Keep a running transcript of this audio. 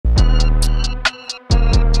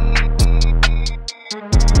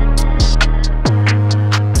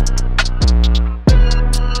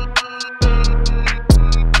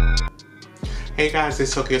Hey guys,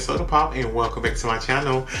 it's Tokyo Soda Pop and welcome back to my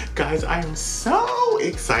channel. Guys, I am so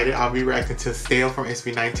excited. I'll be reacting to Stell from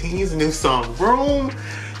SB19's new song, Room.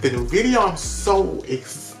 The new video, I'm so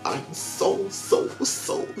excited. I'm so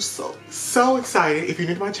excited. If you're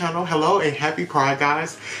new to my channel, hello and happy Pride,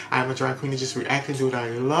 guys. I'm a drag queen that just react and do what I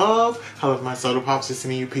love. Hello, my Soda Pops, just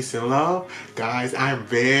sending you peace and love. Guys, I'm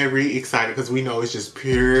very excited because we know it's just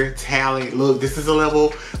pure talent. Look, this is a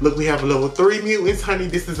level, look, we have a level 3 mutants, honey.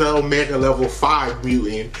 This is an Omega level 5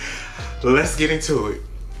 mutant. Let's get into it.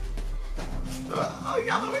 Oh,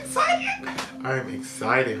 y'all, I'm excited. I'm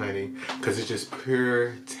excited, honey, because it's just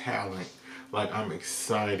pure talent. Like, I'm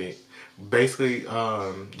excited. Basically,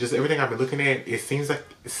 just everything I've been looking at, it seems like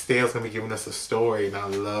Stell's gonna be giving us a story, and I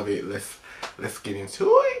love it. Let's get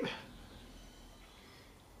into it.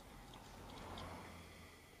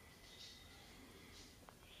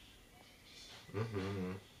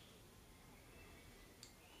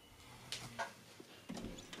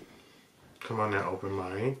 Come on now, open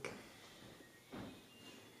mic.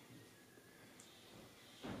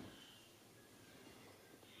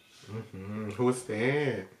 Who is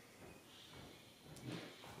that?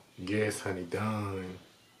 Yes, honey, done.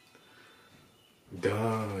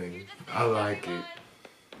 Done. I like it.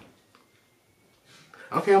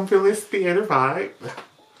 Okay, I'm feeling this theater vibe.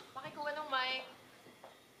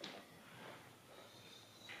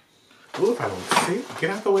 Ooh, if I don't see, get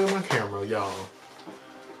out the way of my camera, y'all.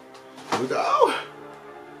 Here we go.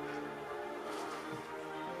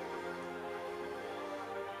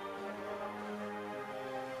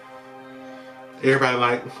 Everybody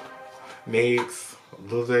like, next,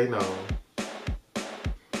 little they know.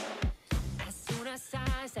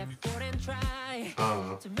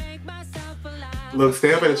 Look,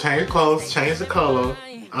 Stell better change clothes, change the color.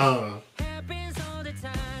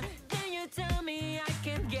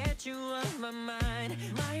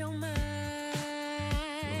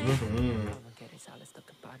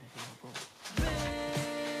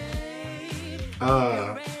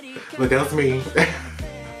 Look, that was me.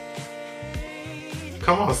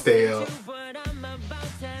 Come on, Stell.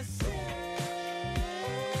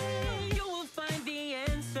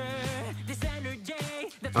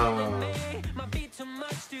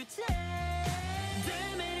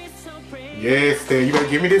 Yes, Stell, you better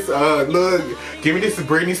give me this, look, give me this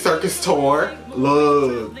Britney Circus tour.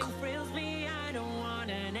 Look.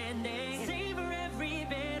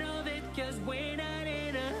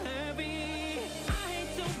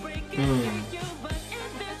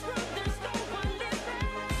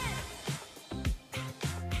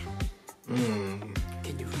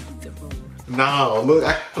 No,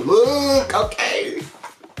 look, okay.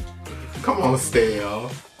 Come on,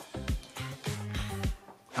 Stell.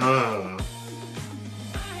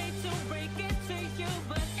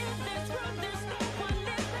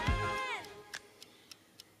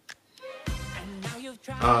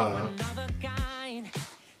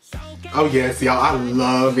 Oh yes, y'all, I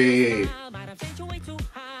love it.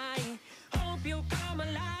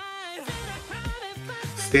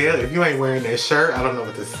 Stell, if you ain't wearing that shirt, I don't know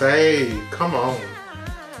what to say. Come on.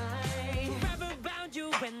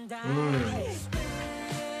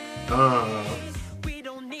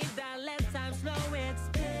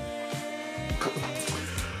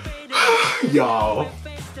 Y'all.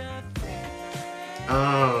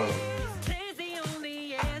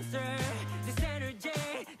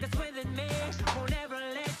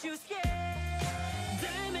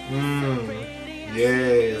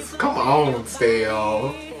 Yes. Come on,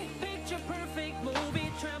 Stell.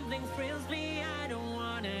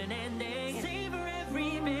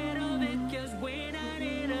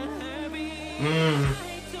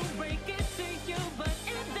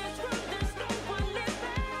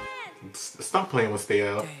 Stop playing with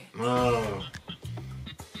Stell.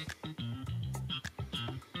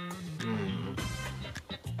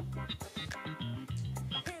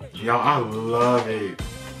 Y'all, I love it.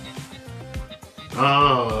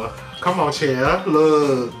 Come on, chair.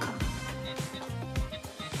 Look.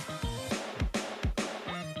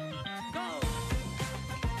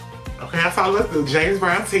 Okay, I saw the James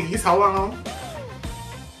Brown tees. Hold on.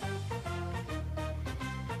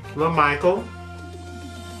 Little Michael.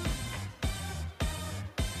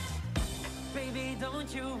 Baby,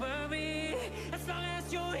 don't you worry. As long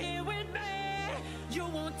as you're here with me, you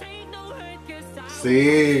won't take no hurt.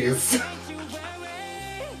 Sis.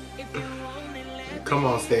 Come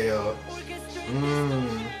on, Stell.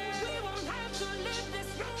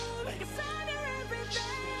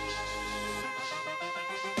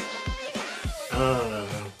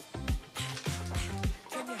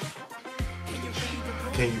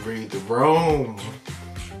 Can you read the room?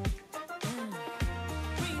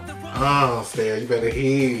 Stell, you better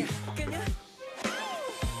hit.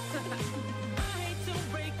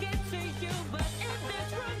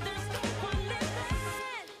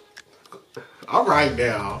 All right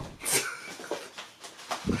now.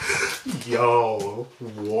 Yo,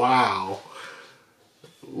 wow.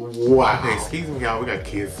 Wow. Okay, excuse me, y'all. We got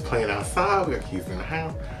kids playing outside. We got kids in the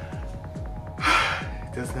house.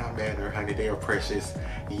 It does not matter, honey. They are precious.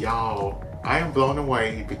 Y'all, I am blown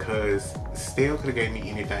away because Stell could have gave me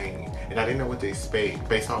anything. And I didn't know what to expect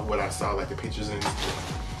based on what I saw, like the pictures and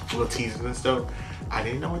little teasers and stuff. I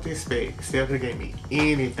didn't know what to expect. Stell could have gave me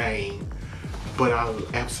anything. But I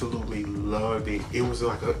absolutely loved it. It was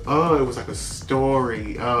like a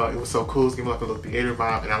story. It was so cool. It was giving like a little theater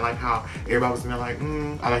vibe, and I like how everybody was in there like,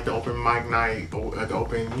 I like the open mic night, or the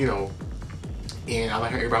open, you know. And I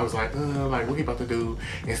like how everybody was like, what he about to do?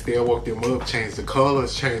 And Stell woke them up, changed the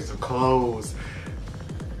colors, changed the clothes.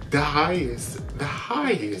 The highest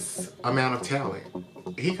amount of talent.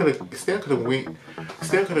 Stell could have went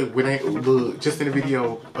look, just in the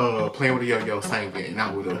video, playing with the yo-yo singing, and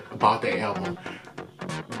I would have bought that album.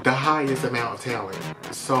 The highest amount of talent.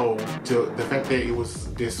 So the fact that it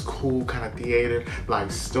was this cool kind of theater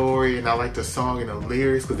like story, and I like the song and the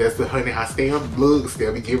lyrics, because that's the honey how Stell looks,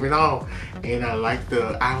 Stell be giving off. And I like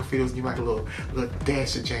the outfit, it was giving like a little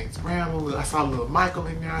dash of James Brown, I saw a little Michael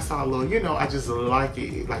in there, I saw a little, you know, I just like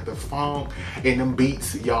it, like the funk and them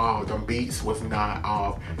beats, y'all. Them beats was not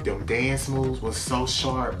off. Them dance moves was so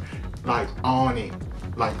sharp, like on it,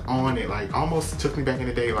 like almost took me back in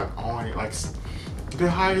the day, like on it, like the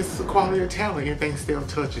highest quality of talent. Anything Stell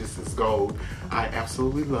touches is gold. I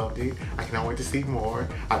absolutely loved it. I cannot wait to see more.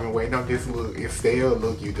 I've been waiting on this look. And Stell,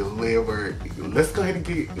 look, you delivered. Let's go ahead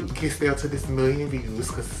and get Stell to this 1 million views,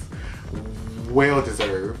 because well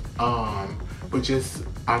deserved. But just,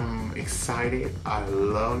 I'm excited. I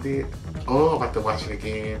loved it. Oh, I'm about to watch it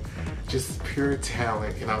again. Just pure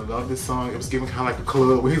talent, and I love this song. It was giving kind of like a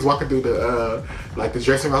club when he was walking through the like the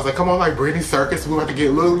dressing room. I was like, come on, like Britney Circus. We about to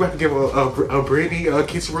get look. We about to give a Britney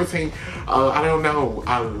kitchen routine. I don't know.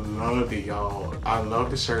 I loved it, y'all. I love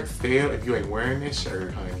the shirt. Stell, if you ain't wearing this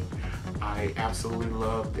shirt, honey, I absolutely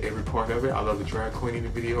loved every part of it. I love the drag queen in the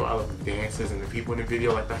video. I love the dancers and the people in the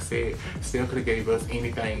video. Like I said, Stell could have gave us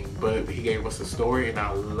anything, but he gave us a story, and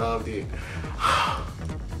I loved it.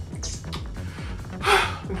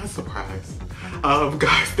 I'm not surprised.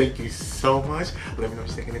 Guys, thank you so much. Let me know what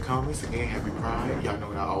you think in the comments. Again, happy Pride. Y'all know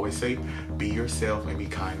what I always say. Be yourself and be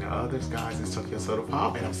kind to others. Guys, it's Tokyo Soda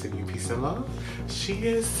Pop, and I'm sending you peace and love. She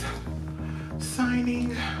is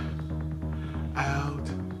signing out.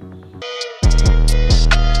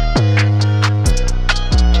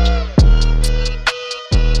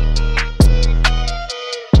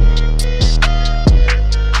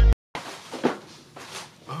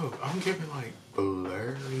 I'm giving like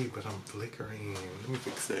blurry, but I'm flickering. Let me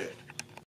fix that.